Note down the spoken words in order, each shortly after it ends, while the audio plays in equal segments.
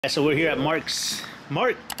So we're here at Mark's.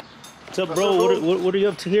 Mark, what's up, bro? What are you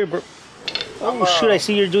up to here, bro? Oh shoot, I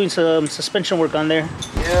see you're doing some suspension work on there.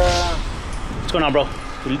 Yeah. What's going on, bro?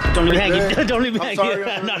 Don't leave me hanging. Don't leave me hanging.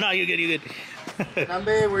 Sorry, No, you're good. You're good.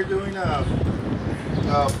 Nambe, we're doing a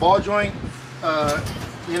ball joint,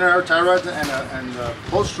 inner tie rods and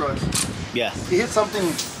post struts. Yeah. He hit something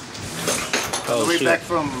on the way back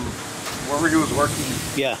from wherever he was working.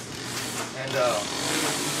 Yeah. And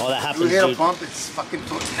all that happens, we hit dude. a bump. It's fucking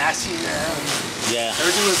nasty, man. Yeah.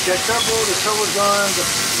 Everything was jacked up, bro. The truck was gone.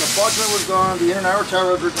 The ball joint was gone. The inner tie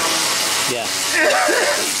rods were gone. Yeah.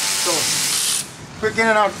 So quick in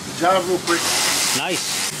and out job, real quick. Nice.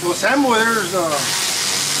 So Sam over there is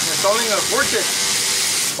installing a Vortech.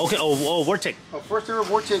 Okay. Oh, Vortech. A first ever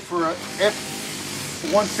Vortech for a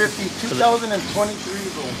F150 2023,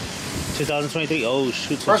 bro. 2023. Oh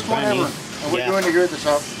shoot. First one ever. And we're doing it here at the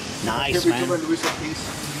shop. Nice, man.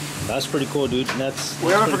 That's pretty cool, dude. We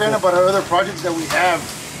haven't forgotten about our other projects that we have.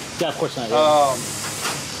 Yeah, of course not. Yeah.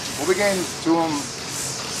 We'll be getting to them.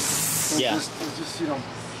 Yeah. It's just, you know,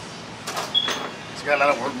 it's got a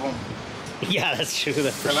lot of work, bro. Yeah, that's true.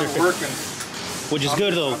 That's for sure. A lot of work, and which is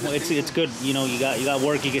good though. It's good. You know, you got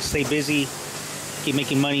work. You can stay busy. Keep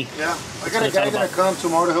making money. Yeah. I got a guy gonna come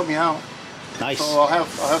tomorrow to help me out. Nice. So I'll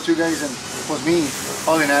have two guys and with me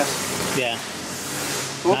hauling ass. Yeah.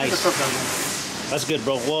 So we'll nice. get the stuff done. That's good,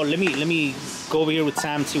 bro. Well, let me go over here with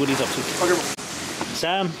Sam, see what he's up to. Okay, bro.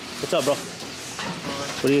 Sam, what's up, bro?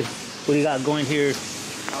 What do you got going here?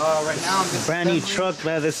 Right now, this brand new truck,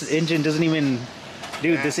 man. This engine doesn't even,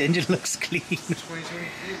 dude. Yeah. This engine looks clean.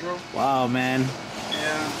 2023, bro. Wow, man.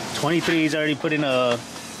 Yeah. 23. He's already put in a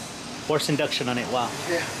force induction on it. Wow.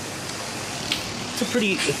 Yeah. It's a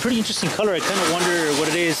pretty interesting color. I kind of wonder what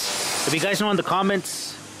it is. If you guys know in the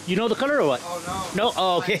comments, you know the color or what? Oh no. No.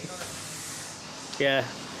 Oh, okay. Yeah.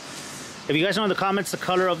 If you guys know in the comments the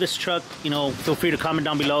color of this truck, you know, feel free to comment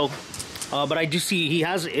down below. But I do see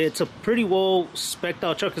it's a pretty well spec'd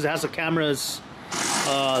out truck because it has the cameras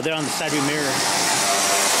there on the side view mirror.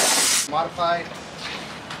 Modified.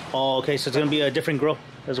 Oh, okay. So it's gonna be a different grill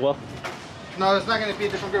as well. No, it's not gonna be a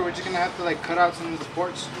different grill. We're just gonna have to like cut out some of the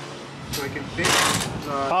ports so it can fit.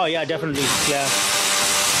 Oh yeah, definitely. Yeah.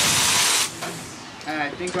 And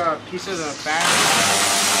I think a piece of the fan,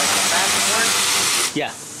 like the fan port.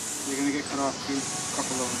 Yeah. You're gonna get cut off too. A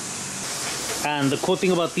couple of them. And the cool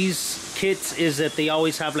thing about these kits is that they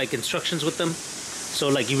always have like instructions with them, so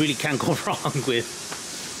like you really can't go wrong with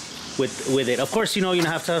it. Of course, you know, you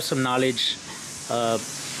have to have some knowledge,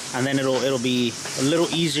 and then it'll be a little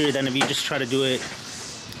easier than if you just try to do it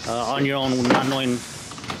on your own, not knowing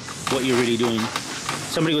what you're really doing.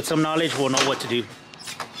 Somebody with some knowledge will know what to do.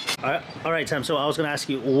 All right, Sam. So I was gonna ask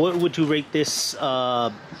you, what would you rate this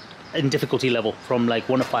in difficulty level from like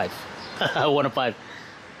 1 to 5? 1 to 5.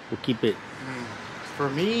 We'll keep it. For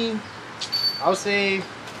me, I'll say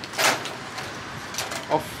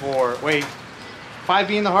a 4. Wait, 5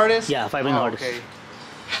 being the hardest? Yeah, 5 being the hardest. Okay.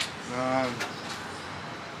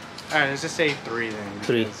 Alright, let's just say 3 then.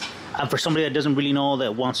 3. And for somebody that doesn't really know,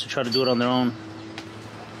 that wants to try to do it on their own.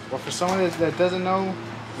 Well, for someone that doesn't know,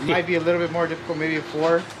 it might be a little bit more difficult, maybe a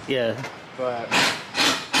 4. Yeah. But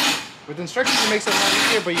with instructions, it makes it a lot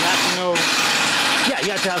easier, but you have to know. Yeah,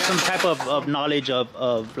 you have to have some type of knowledge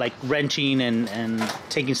of like wrenching and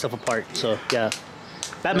taking stuff apart. So yeah,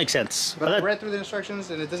 that makes sense. But I read through the instructions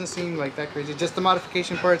and it doesn't seem like that crazy. Just the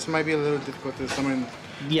modification parts might be a little difficult to someone.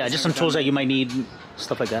 Yeah, just some tools that you might need,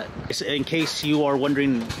 stuff like that. In case you are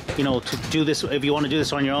wondering, you know, to do this, if you want to do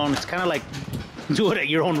this on your own, it's kind of like do it at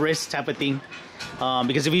your own risk type of thing.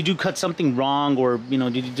 Because if you do cut something wrong, or you know,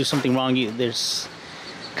 you do something wrong, there's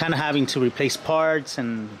kind of having to replace parts,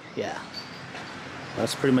 and yeah.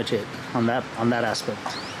 That's pretty much it on that aspect.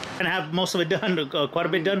 And have most of it done, quite a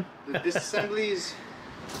bit done. The disassembly is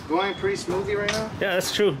going pretty smoothly right now. Yeah,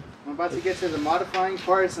 that's true. I'm about to get to the modifying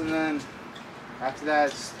parts, and then after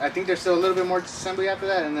that, I think there's still a little bit more disassembly after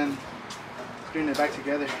that, and then putting it back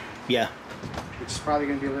together. Yeah. Which is probably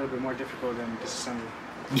going to be a little bit more difficult than disassembly.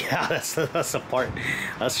 Yeah, that's the part.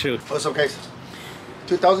 That's true. What's up, guys?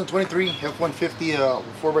 2023 F150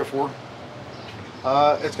 4x4.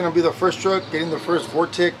 It's going to be the first truck getting the first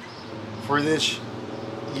Vortech for this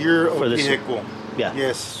year of vehicle. Yeah.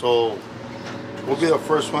 Yes, so we'll be the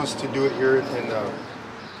first ones to do it here in the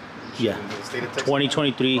state of Texas.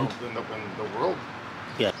 2023. In the world.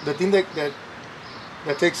 Yeah. The thing that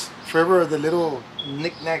takes forever are the little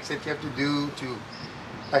knickknacks that you have to do to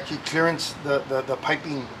actually clearance the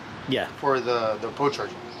piping. Yeah. For the pro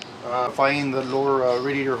charger. Finding the lower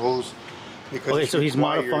radiator hose. Okay, so he's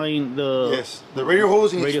modifying the... Yes, the radiator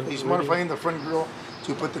hose, and he's modifying the front grill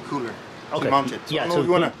to put the cooler. Okay. to mount it. So yeah, I don't know so if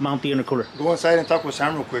you want to mount the intercooler. go inside and talk with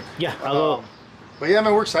Sam real quick. Yeah, I'll go. But yeah,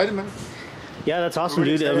 man, we're excited, man. Yeah, that's awesome,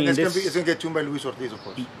 Really dude. I mean, it's gonna get tuned by Luis Ortiz, of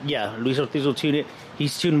course. Yeah, Luis Ortiz will tune it.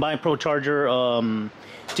 He's tuned my Pro Charger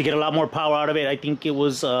to get a lot more power out of it. I think it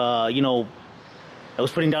was, you know, I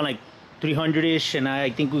was putting down like 300-ish, and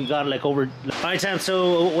I think we got like over. All right, Sam.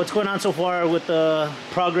 So what's going on so far with the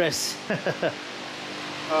progress?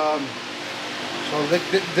 So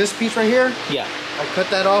this piece right here, Yeah. I cut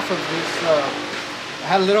that off of this. I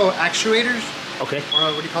had little actuators, Okay.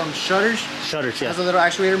 or what do you call them? Shutters. Shutters. It Yeah. has a little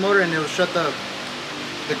actuator motor, and it'll shut the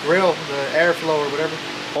grill, the airflow or whatever.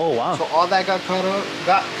 Oh wow. So all that got cut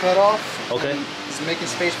off. Okay. And it's making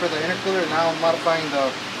space for the intercooler. Now I'm modifying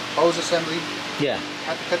the hose assembly. Yeah.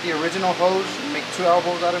 I had to cut the original hose and make 2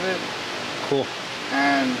 elbows out of it, Cool.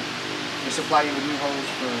 and we supply you with new hose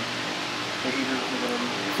for the heater or whatever.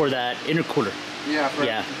 For that intercooler. Yeah.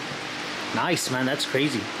 Yeah. Nice, man. That's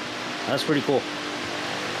crazy. That's pretty cool.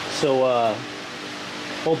 So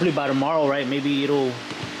hopefully by tomorrow, right? Maybe you'll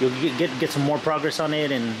get some more progress on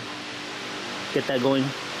it and get that going.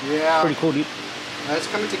 Yeah. Pretty cool, dude. It's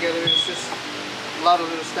coming together. It's just a lot of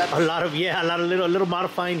little steps. A lot of little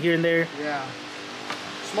modifying here and there. Yeah.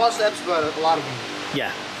 Small steps, but a lot of them.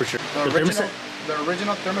 Yeah, for sure. The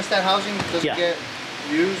original thermostat housing doesn't get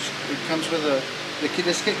used. It comes with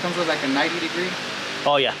this kit comes with like a 90-degree.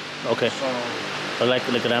 Oh yeah. Okay. So Like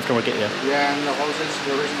an aftermarket. Yeah. yeah, and the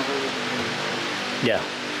original hoses. Yeah.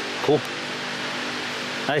 Cool.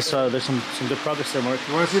 Nice. There's some good progress there, Mark.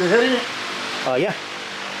 You want to see the head in it? Yeah.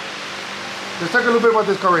 Let's talk a little bit about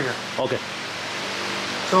this car right here. Okay.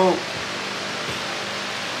 So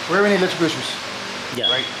we're having electrical issues. Yeah.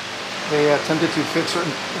 Right. They attempted to fix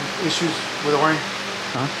certain issues with the wiring.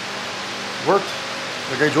 Worked.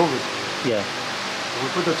 The guy drove it. Yeah. We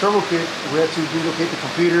put the turbo kit. We had to relocate the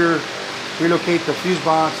computer, relocate the fuse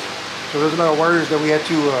box. So there's a lot of wires that we had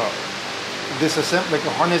to disassemble, like a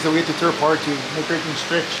harness that we had to tear apart to make everything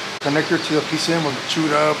stretch. Connector to the PCM was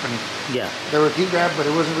chewed up, and Yeah. they were heat wrapped, but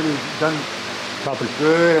it wasn't really done Properly.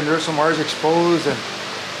 good. And there were some wires exposed, and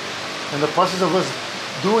in the process of us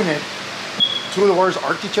doing it, 2 of the wires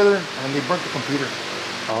arced each other, and they burnt the computer.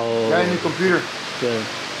 Oh. Got a new computer. Good.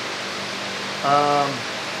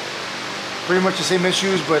 Pretty much the same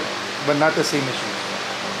issues, but not the same issues.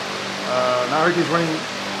 Now everything's running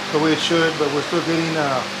the way it should, but we're still getting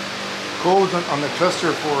codes on the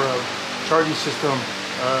cluster for a charging system,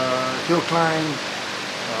 hill climb,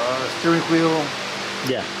 steering wheel.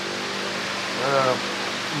 Yeah.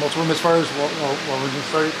 Multiple misfires while we just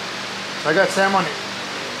started. So I got Sam on it.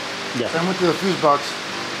 Yeah. Sam went to the fuse box.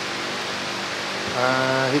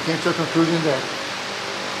 He came to a conclusion that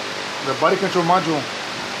the body control module,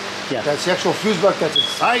 Yeah. that's the actual fuse box that's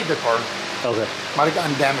inside the car, Okay. might have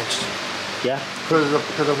gotten damaged Yeah. because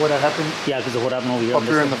of what had happened. Yeah, because of what happened over here. Up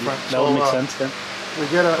here in the front. That So, would make sense then. We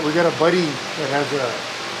got a buddy that has a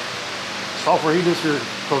software. He lives here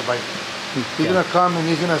close by. He's Yeah. gonna come and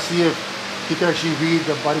he's gonna see if he can actually read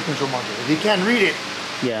the body control module. If he can't read it,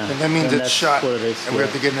 Yeah. then that means Then it's that's shot, what it is, and we yeah.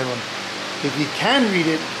 have to get another one. If he can read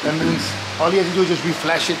it, that means all he has to do is just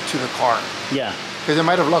reflash it to the car, Yeah. because it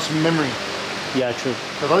might have lost memory. Yeah, true.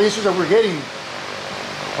 Because all the issues that we're getting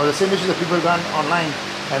are the same issues that people have gotten online,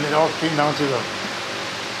 and it all came down to the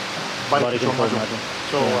body control module.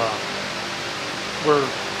 So we're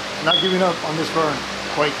not giving up on this car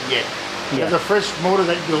quite yet. Yeah. It's a fresh motor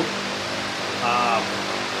that built,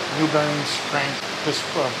 new bearings, crank,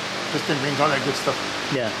 piston rings, all that good stuff.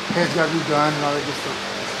 Yeah. Heads got redone and all that good stuff.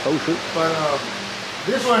 Oh, shoot. But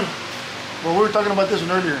this one, well, we were talking about this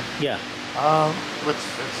one earlier. Yeah.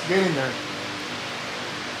 It's getting there.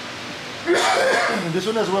 And this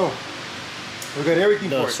one as well. We got everything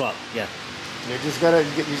The for it. swap. Yeah. You just gotta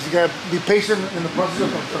be patient in the process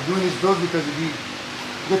of doing these builds, because if you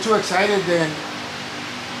get too excited, then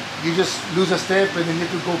you just lose a step, and then you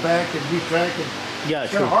have to go back and retrack, and Yeah,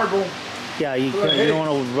 it's true. kind of hard, bro. Yeah, you don't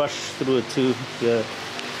want to rush through it too. Yeah.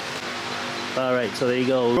 All right, so there you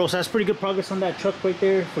go, bro. So that's pretty good progress on that truck right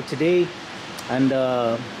there for today, and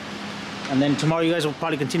then tomorrow you guys will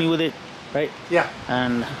probably continue with it, right? Yeah.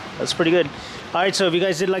 And that's pretty good. All right, so if you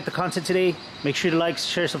guys did like the content today, make sure to like,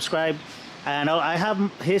 share, subscribe, and I have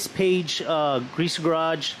his page, Greaser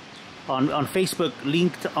Garage, on Facebook,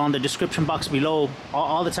 linked on the description box below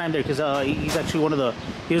all the time there, because he was actually one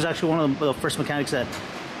of the first mechanics that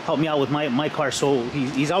helped me out with my car. So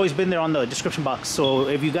he's always been there on the description box. So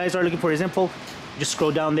if you guys are looking for his info, just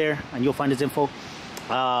scroll down there and you'll find his info.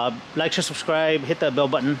 Like, share, subscribe, hit that bell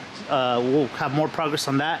button. We'll have more progress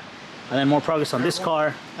on that, and then more progress on this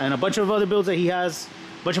car and a bunch of other builds that he has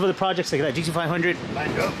bunch of other projects like that.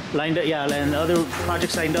 GT500 lined up, yeah, and other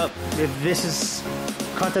projects lined up. If this is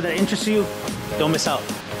content that interests you, don't miss out.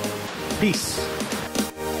 Peace.